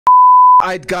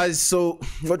Alright guys, so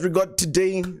what we got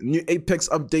today, new Apex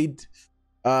update,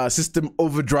 system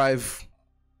overdrive.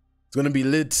 It's gonna be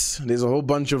lit. There's a whole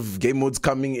bunch of game modes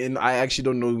coming in. I actually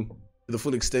don't know the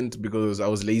full extent because I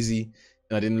was lazy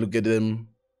and I didn't look at them.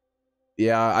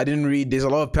 Yeah, I didn't read. There's a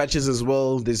lot of patches as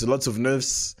well. There's lots of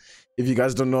nerfs. If you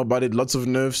guys don't know about it, lots of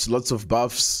nerfs, lots of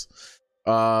buffs.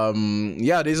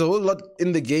 Yeah, there's a whole lot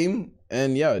in the game.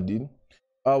 And yeah, dude.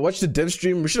 Watch the dev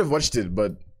stream. We should have watched it,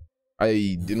 but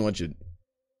I didn't watch it.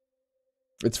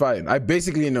 It's fine. I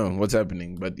basically know what's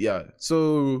happening, but yeah.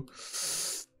 So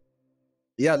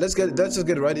yeah, let's just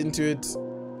get right into it.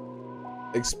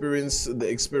 Experience the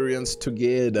experience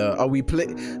together. Are we play?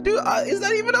 Dude, is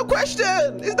that even a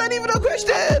question? Is that even a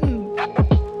question?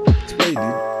 Let's play, dude.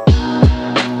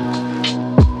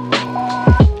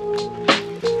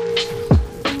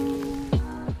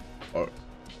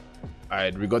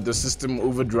 Alright, we got the system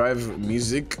overdrive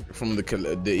music from the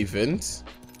event,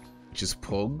 which is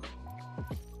Pog.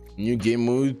 New game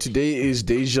mode today is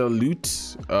Deja Loot.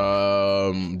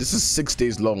 This is 6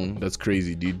 days long. That's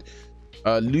crazy, dude.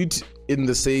 Loot in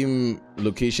the same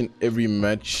location every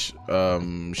match.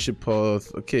 Ship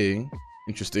path. Okay,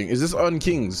 interesting. Is this on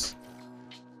Kings?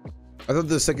 I thought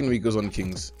the second week was on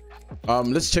Kings.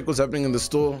 Let's check what's happening in the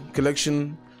store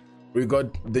collection. We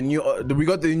got the new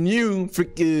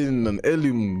freaking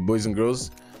heirloom, boys and girls.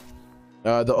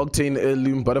 The Octane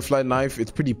heirloom butterfly knife.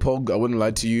 It's pretty Pog, I wouldn't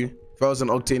lie to you. If I was an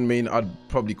Octane main, I'd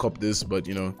probably cop this, but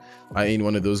you know, I ain't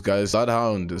one of those guys.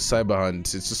 Bloodhound,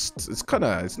 Cyberhunt,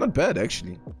 it's not bad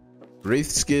actually.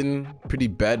 Wraith skin, pretty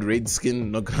bad Wraith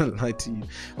skin, not gonna lie to you.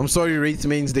 I'm sorry Wraith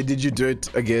mains, they did you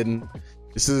dirt again.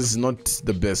 This is not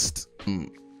the best.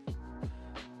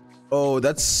 Oh,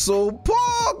 that's so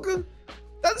Pog!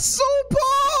 That's so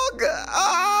Pog!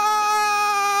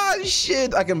 Ah,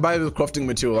 shit. I can buy it with crafting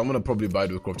material. I'm gonna probably buy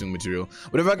it with crafting material.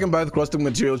 But if I can buy it with crafting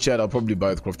material, chat, I'll probably buy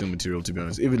it with crafting material, to be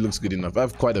honest. If it looks good enough. I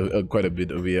have quite a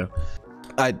bit over here.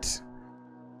 I'd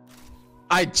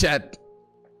chat.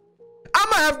 I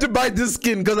might have to buy this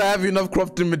skin because I have enough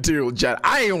crafting material, chat.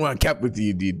 I ain't want to cap with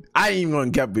you, dude.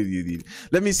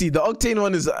 Let me see. The Octane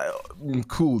one is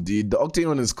cool, dude. The Octane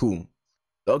one is cool.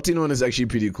 The Octane one is actually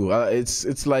pretty cool.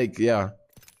 It's like, yeah.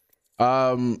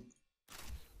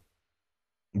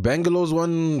 Bangalore's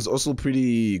one is also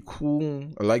pretty cool.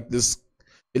 I like this.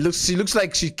 She looks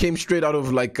like she came straight out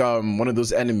of like one of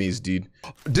those animes, dude.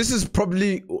 This is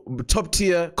probably top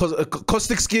tier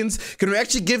caustic skins. Can we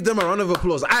actually give them a round of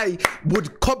applause? I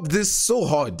would cop this so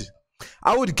hard.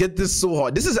 I would get this so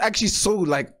hard. This is actually so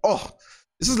like, oh,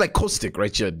 this is like caustic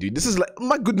right here, dude. This is like,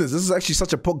 my goodness, this is actually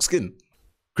such a Pog skin.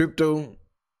 Crypto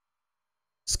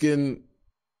skin.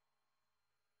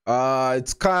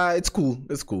 It's cool.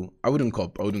 It's cool. I wouldn't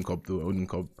cop though.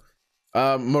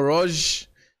 Mirage.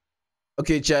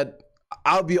 Okay, chat.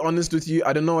 I'll be honest with you.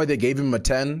 I don't know why they gave him a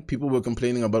tan. People were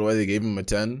complaining about why they gave him a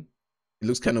tan. It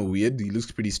looks kind of weird. He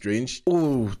looks pretty strange.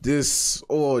 Oh, this.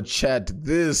 Oh, chat.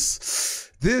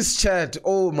 This chat.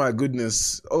 Oh my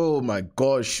goodness. Oh my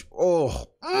gosh. Oh.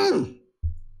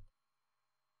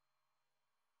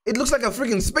 It looks like a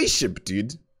freaking spaceship,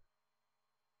 dude.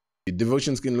 The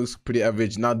devotion skin looks pretty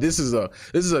average. Now this is a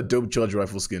dope charge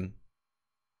rifle skin.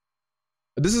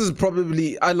 This is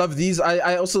probably, I love these.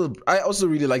 I also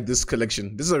really like this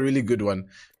collection. This is a really good one.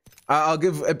 I'll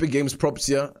give Epic Games props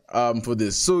here for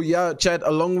this. So yeah, chat,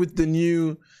 along with the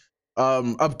new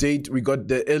update, we got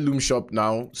the heirloom shop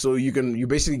now. So you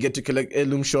basically get to collect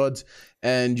heirloom shards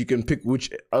and you can pick which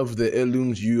of the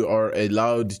heirlooms you are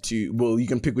allowed to, well, you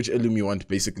can pick which heirloom you want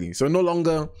basically. So no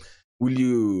longer will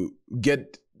you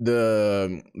get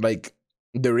the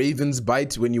Raven's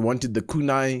bite when you wanted the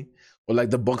kunai, or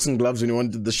like the boxing gloves when you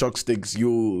wanted the shock sticks.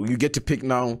 You get to pick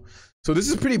now. So this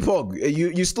is pretty Pog.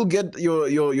 You still get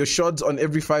your shards on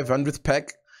every 500th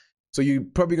pack. So you're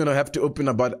probably gonna have to open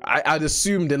about, I'd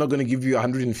assume they're not gonna give you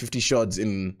 150 shards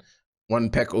in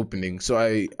one pack opening.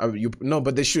 So no,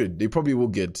 but they should. They probably will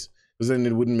get, because then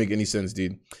it wouldn't make any sense,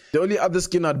 dude. The only other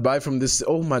skin I'd buy from this,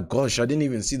 oh my gosh, I didn't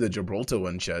even see the Gibraltar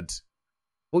one, chat.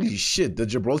 Holy shit, the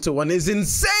Gibraltar one is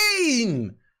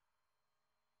insane!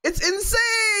 It's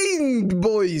insane,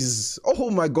 boys!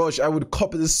 Oh my gosh, I would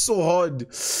copy this so hard.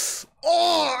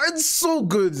 Oh, it's so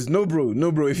good. No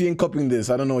bro, if you ain't copying this,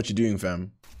 I don't know what you're doing,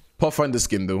 fam. Pathfinder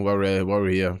skin though, while we're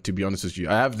here, to be honest with you.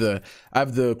 I have the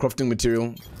crafting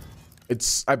material.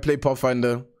 I play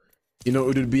Pathfinder. You know,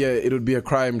 it would be a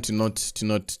crime to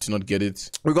not get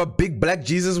it. We got Big Black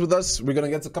Jesus with us. We're gonna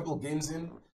get a couple of games in.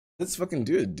 Let's fucking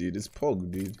do it, dude. It's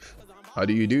Pog, dude. How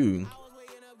do you do?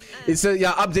 It's a,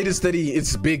 yeah, update is steady.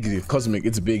 It's big, Cosmic.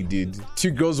 It's big, dude.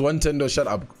 2 girls, 1 tender. Shut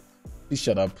up. Please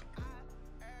shut up.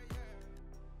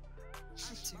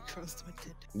 Crossed my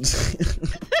dead.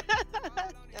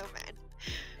 No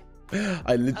man.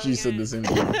 I literally said the same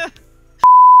thing.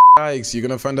 Yikes, you're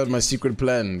gonna find out my secret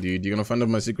plan, dude. You're gonna find out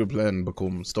my secret plan,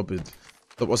 Bakum. Stop it.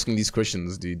 Stop asking these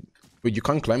questions, dude. Wait, you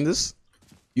can't climb this?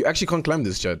 You actually can't climb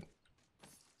this, Chad.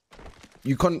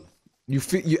 You can't. You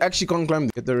actually can't climb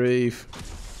this. Get the rave.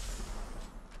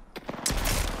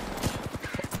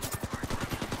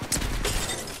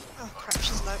 Oh crap,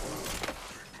 she's low.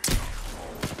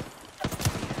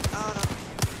 Oh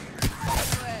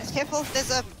no. Careful,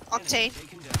 there's a octane.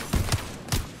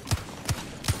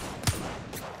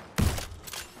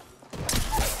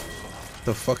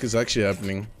 The fuck is actually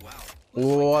happening?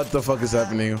 What the fuck is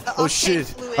happening? Oh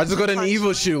shit! I just got an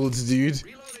Evoshield, dude.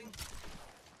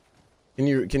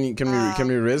 Can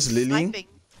we res Lily? Sniping.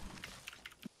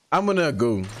 I'm gonna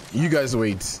go. You guys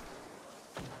wait.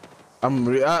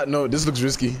 No, this looks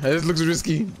risky. This looks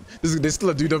risky. There's still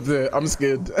a dude up there. I'm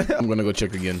scared. I'm gonna go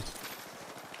check again.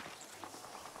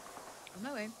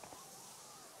 No way.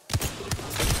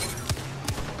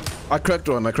 I cracked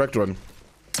one. I cracked one.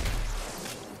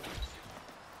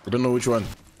 I don't know which one.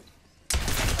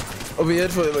 Over here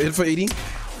for 80.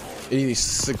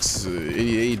 86,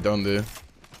 88 down there.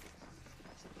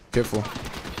 Careful.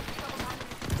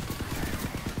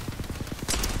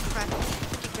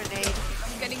 Grenade.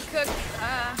 I'm getting cooked.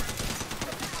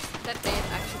 That dead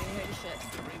actually. Holy shit.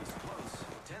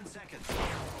 10 seconds.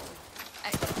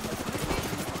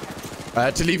 I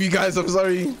had to leave you guys. I'm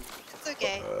sorry. It's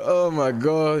okay. Oh my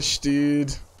gosh,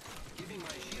 dude.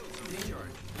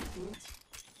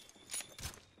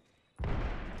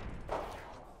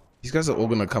 These guys are all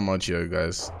gonna come out here,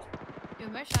 guys. Yo,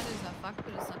 my shadows are fucked,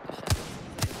 but it's not the shadows.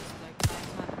 It's like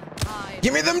nighttime and hide.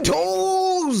 Give me them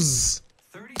tools!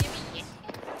 30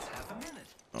 That's half a minute.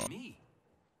 Oh. Me.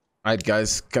 Alright,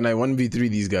 guys. Can I 1v3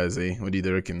 these guys, eh? What do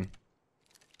you reckon?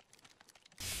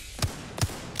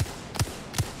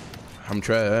 I'm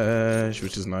trash,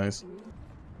 which is nice.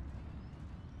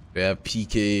 They have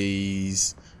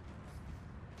PKs.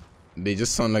 They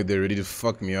just sound like they're ready to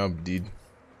fuck me up, dude.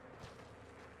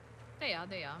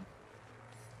 They are.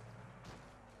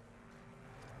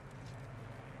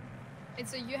 And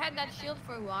so you had that shield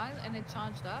for a while and it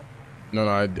charged up? No,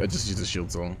 I just used the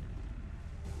shield song.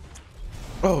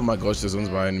 Oh my gosh, this one's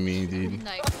behind me, dude.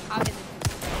 Like, how did it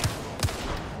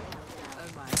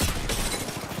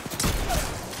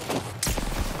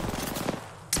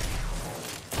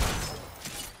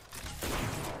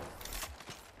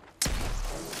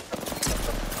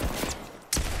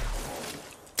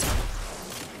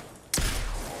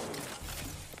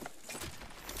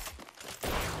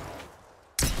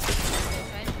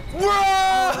Oh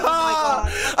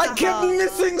my. I kept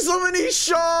missing so many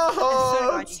shots. I'm so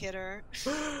glad you hit her.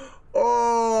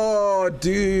 Oh,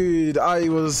 dude, I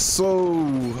was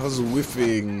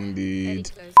whiffing,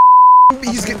 dude.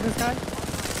 He's getting this guy.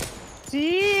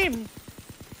 Team.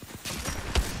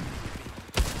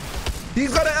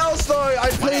 He's got an L-star. I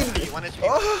played.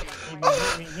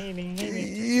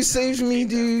 You saved me,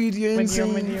 dude. You're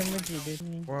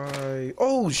insane. Why?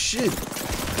 Oh shit.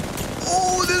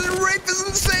 Oh, this rape is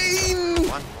insane.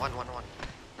 One.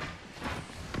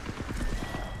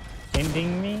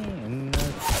 Ending me.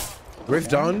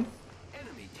 Rift down.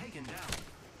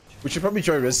 We should probably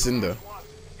try Res Cinder.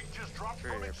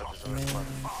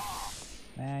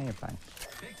 Nah, you're fine.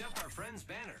 Picked up our friend's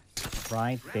banner.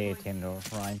 Right there, Tendo.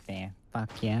 Right there.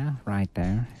 Fuck yeah. Right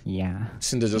there. Yeah.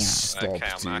 Cinder just stopped, Okay,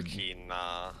 I'm dude. actually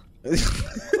nah.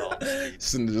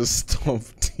 Cinder just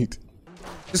stopped, dude.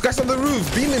 This guy's on the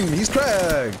roof. Beam him. He's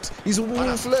cracked. He's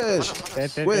all flesh.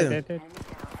 Where?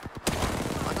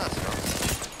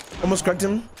 Almost cracked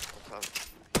him.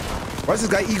 Why is this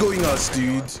guy egoing us,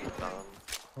 dude?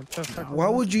 What the fuck? Why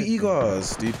would you ego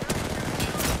us, dude?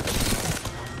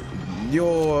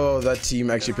 Yo, that team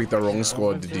actually picked the wrong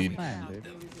squad, dude.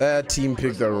 That team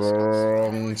picked the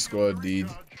wrong squad, dude.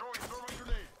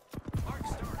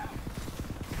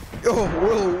 Yo,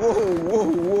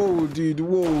 whoa, dude,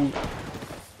 whoa.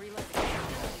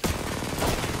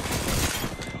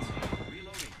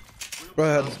 Go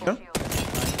ahead. Yeah?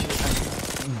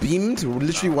 Beamed,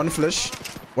 literally one flesh.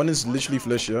 One is literally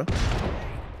flesh, yeah?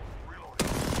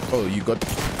 Oh, you got...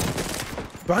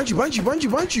 Behind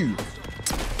you!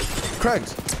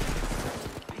 Cracked.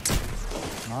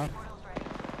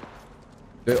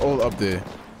 They're all up there.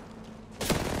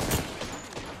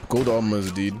 Gold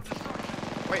armors, dude.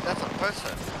 Wait, that's a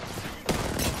person.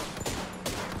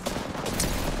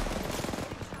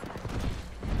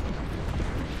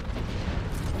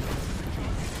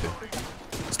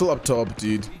 Still up top,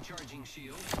 dude.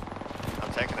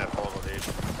 I'm taking that follow, dude.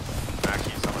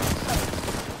 Actually, someone else.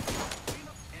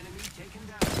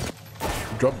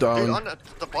 Drop Dude, down. on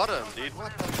the bottom, dude.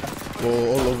 What the?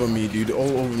 Oh, all over me, dude.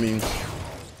 All over me.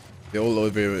 They're all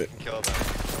over it. Kill them.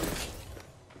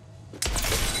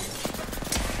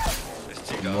 There's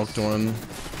two guys. Knocked one. You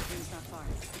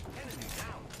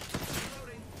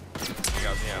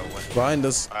guys, yeah, one. Behind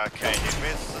us. Okay, dude,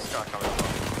 where's this guy coming from?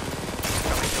 He's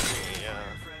coming to me,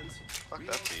 yeah. Fuck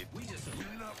that, dude.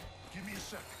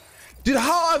 Dude,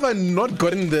 how have I not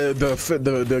gotten the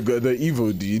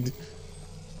Evo, dude?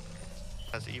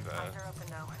 That's Evo.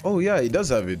 Oh yeah, he does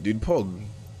have it, dude. Pog.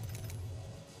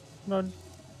 None.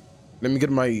 Let me get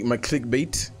my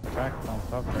clickbait. Back on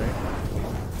top, right?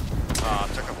 Ah, I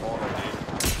took a portal, dude.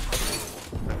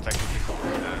 That's technically cool,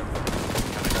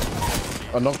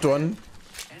 I knocked one.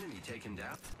 Enemy taken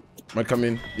down. Might come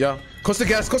in. Yeah. Cost the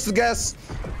gas. Cost the gas.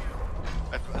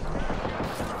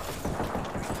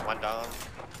 One down.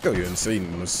 Yo, you're insane,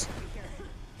 Moose.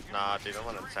 Nah, dude, I'm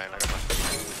not insane. I got my.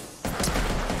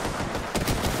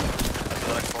 That's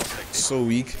like 4 sticks. So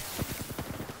weak.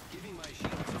 Giving my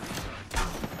shield.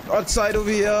 Outside over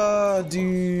here,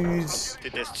 dude.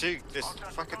 Dude, there's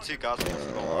fucking two guys on this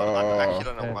floor. I actually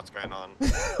don't know what's going on.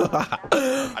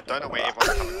 I don't know where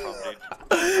everyone's coming from, dude.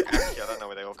 Actually, I don't know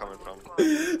where they're all coming from.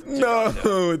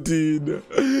 No, dude.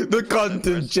 The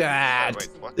content chat. Wait,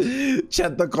 what?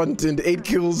 Chat the content. 8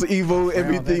 kills, Evo, Go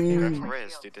everything. for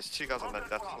res, dude. There's two guys on that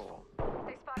floor.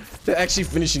 They're actually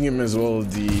finishing him as well,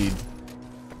 dude.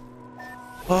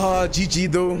 Ah, GG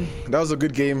though. That was a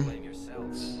good game. Blame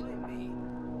yourselves. Blame me.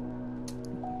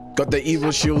 Got the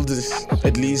Evoshield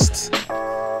at least.